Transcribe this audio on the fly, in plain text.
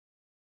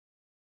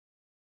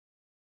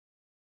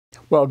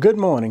Well, good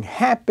morning.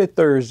 Happy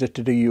Thursday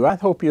to you. I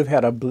hope you've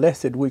had a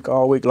blessed week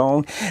all week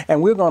long.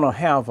 And we're going to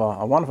have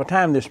a wonderful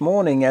time this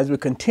morning as we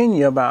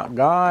continue about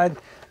God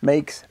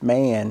makes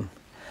man.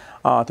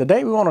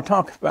 Today we want to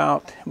talk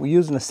about, we're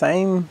using the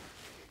same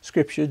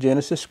scripture,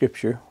 Genesis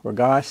scripture, where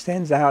God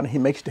stands out and he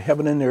makes the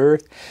heaven and the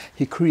earth.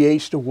 He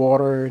creates the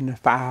water and the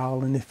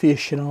fowl and the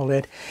fish and all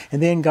that.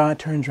 And then God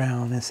turns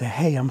around and says,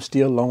 hey, I'm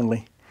still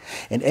lonely.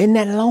 And in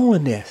that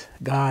loneliness,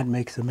 God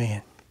makes a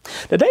man.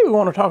 Today we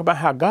want to talk about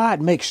how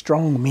God makes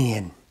strong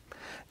men.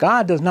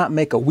 God does not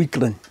make a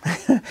weakling.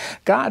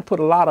 God put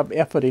a lot of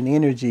effort and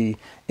energy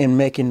in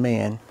making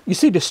man. You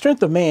see, the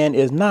strength of man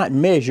is not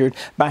measured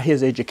by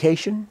his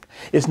education.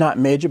 It's not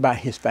measured by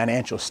his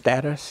financial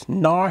status,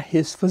 nor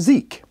his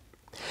physique.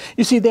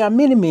 You see, there are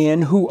many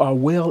men who are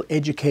well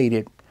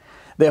educated.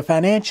 They're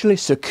financially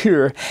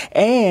secure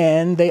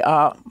and they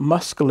are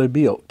muscularly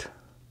built.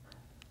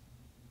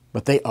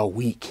 But they are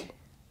weak.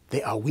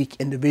 They are weak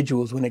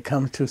individuals when it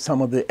comes to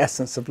some of the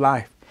essence of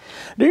life.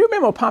 Do you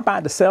remember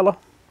Popeye the Sailor?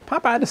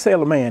 Popeye the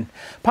Sailor Man.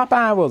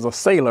 Popeye was a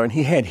sailor and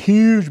he had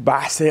huge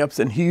biceps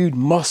and huge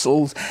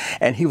muscles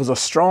and he was a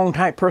strong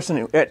type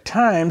person at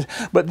times,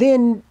 but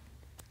then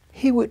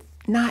he would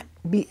not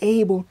be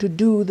able to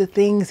do the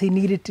things he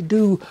needed to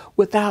do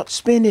without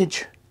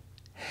spinach.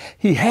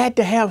 He had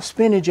to have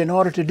spinach in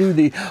order to do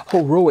the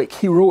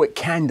heroic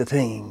kind of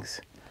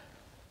things.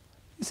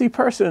 You see,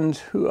 persons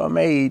who are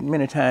made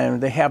many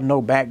times, they have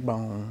no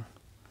backbone.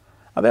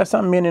 There are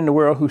some men in the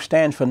world who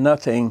stand for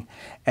nothing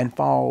and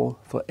fall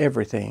for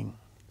everything.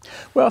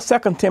 Well,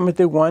 2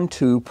 Timothy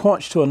 1:2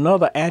 points to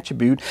another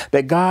attribute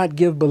that God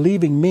gives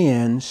believing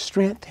men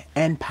strength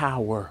and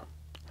power.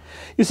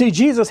 You see,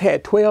 Jesus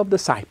had 12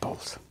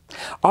 disciples.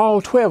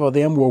 All 12 of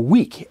them were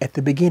weak at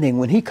the beginning.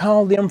 When he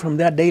called them from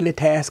their daily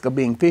task of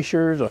being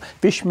fishers or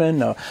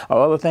fishermen or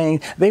other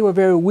things, they were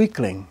very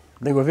weakling.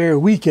 They were very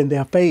weak in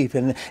their faith.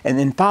 And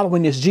in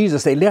following this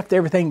Jesus, they left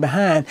everything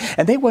behind.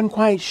 And they wasn't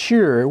quite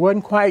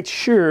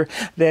sure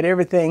that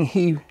everything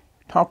he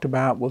talked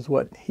about was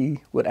what he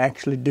would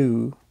actually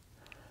do.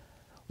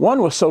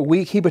 One was so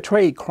weak, he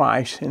betrayed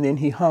Christ and then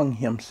he hung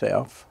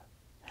himself.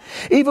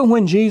 Even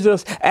when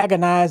Jesus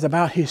agonized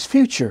about his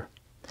future,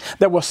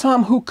 there were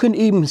some who couldn't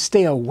even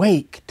stay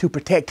awake to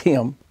protect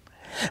him.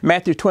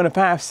 Matthew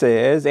 25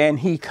 says, and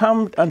he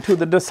come unto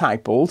the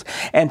disciples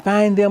and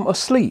find them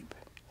asleep.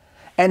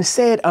 And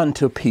said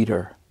unto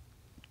Peter,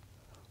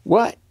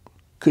 what?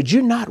 Could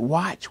you not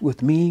watch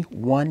with me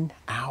 1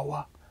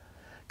 hour?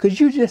 Could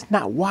you just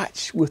not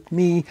watch with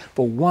me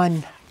for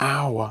 1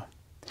 hour?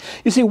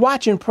 You see,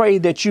 watch and pray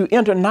that you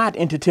enter not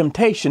into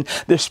temptation.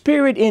 The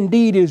spirit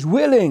indeed is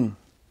willing,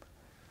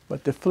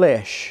 but the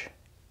flesh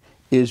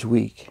is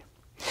weak.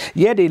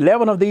 Yet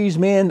 11 of these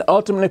men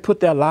ultimately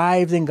put their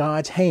lives in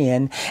God's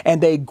hand,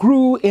 and they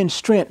grew in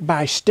strength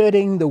by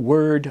studying the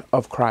word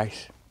of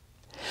Christ.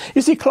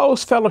 You see,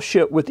 close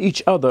fellowship with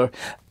each other,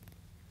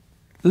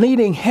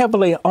 leaning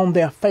heavily on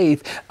their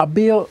faith,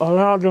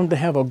 allowed them to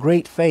have a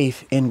great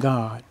faith in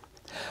God.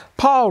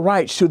 Paul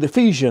writes to the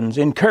Ephesians,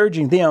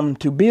 encouraging them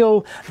to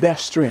build their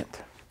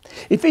strength.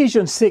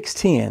 Ephesians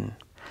 6:10,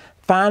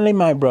 finally,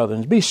 my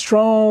brothers, be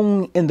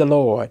strong in the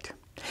Lord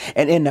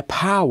and in the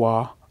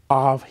power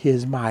of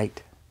his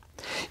might.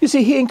 You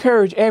see, he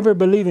encouraged every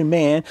believing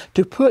man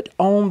to put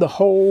on the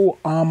whole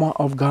armor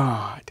of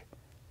God,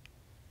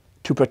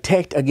 to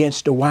protect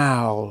against the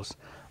wiles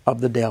of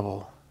the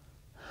devil.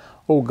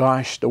 Oh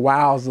gosh, the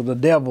wiles of the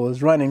devil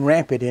is running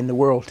rampant in the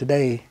world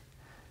today.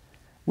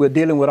 We're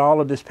dealing with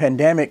all of this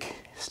pandemic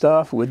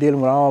stuff. We're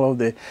dealing with all of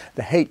the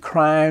hate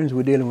crimes.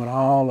 We're dealing with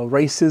all of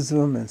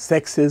racism and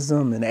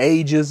sexism and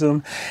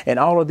ageism and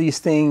all of these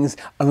things.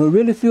 And we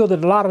really feel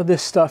that a lot of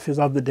this stuff is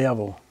of the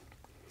devil.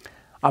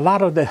 A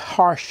lot of the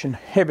harsh and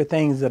heavy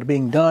things that are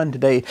being done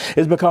today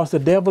is because the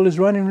devil is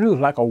running loose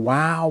like a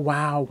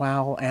wild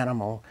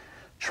animal,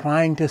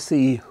 trying to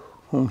see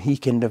whom he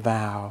can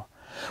devour.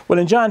 Well,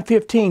 in John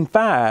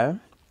 15:5,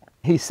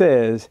 he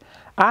says,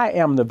 I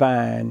am the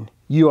vine,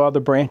 you are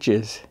the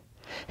branches.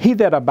 He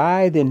that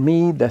abideth in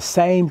me, the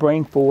same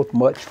bring forth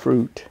much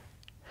fruit.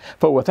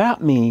 For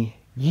without me,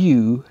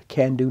 you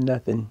can do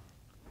nothing.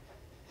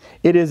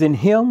 It is in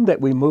him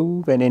that we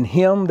move, and in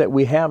him that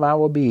we have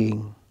our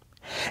being.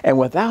 And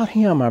without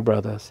him, my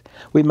brothers,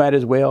 we might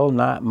as well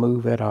not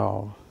move at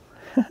all.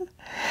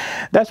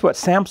 That's what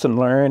Samson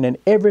learned, and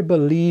every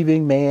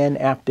believing man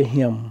after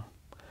him.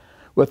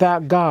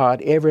 Without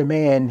God, every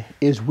man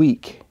is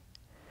weak.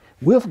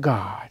 With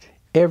God,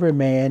 every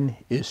man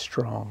is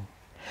strong.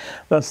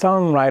 The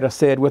songwriter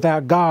said,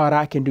 without God,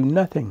 I can do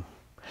nothing.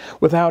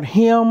 Without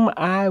him,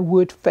 I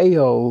would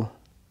fail.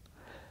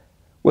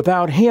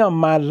 Without him,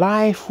 my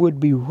life would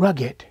be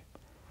rugged,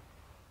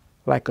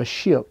 like a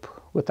ship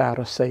without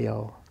a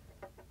sail.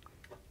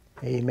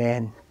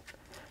 Amen.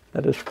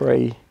 Let us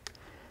pray.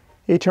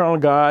 Eternal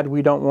God,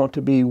 we don't want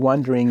to be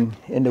wandering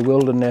in the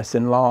wilderness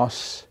and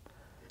lost.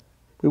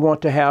 We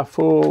want to have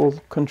full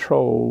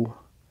control.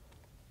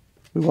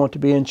 We want to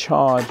be in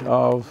charge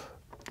of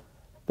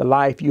the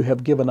life you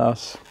have given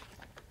us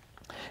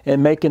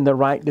and making the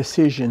right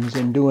decisions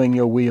and doing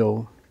your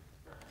will.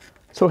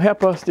 So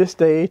help us this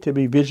day to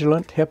be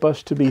vigilant. Help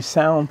us to be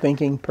sound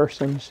thinking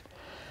persons.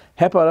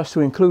 Help us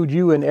to include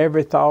you in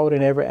every thought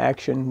and every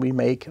action we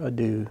make or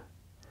do.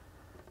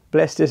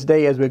 Bless this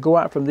day as we go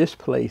out from this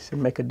place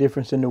and make a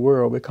difference in the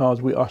world,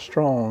 because we are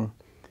strong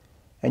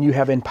and you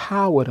have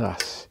empowered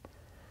us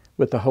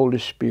with the Holy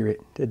Spirit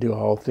to do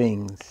all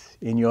things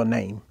in your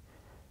name.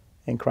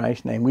 In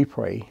Christ's name we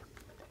pray.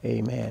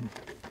 Amen.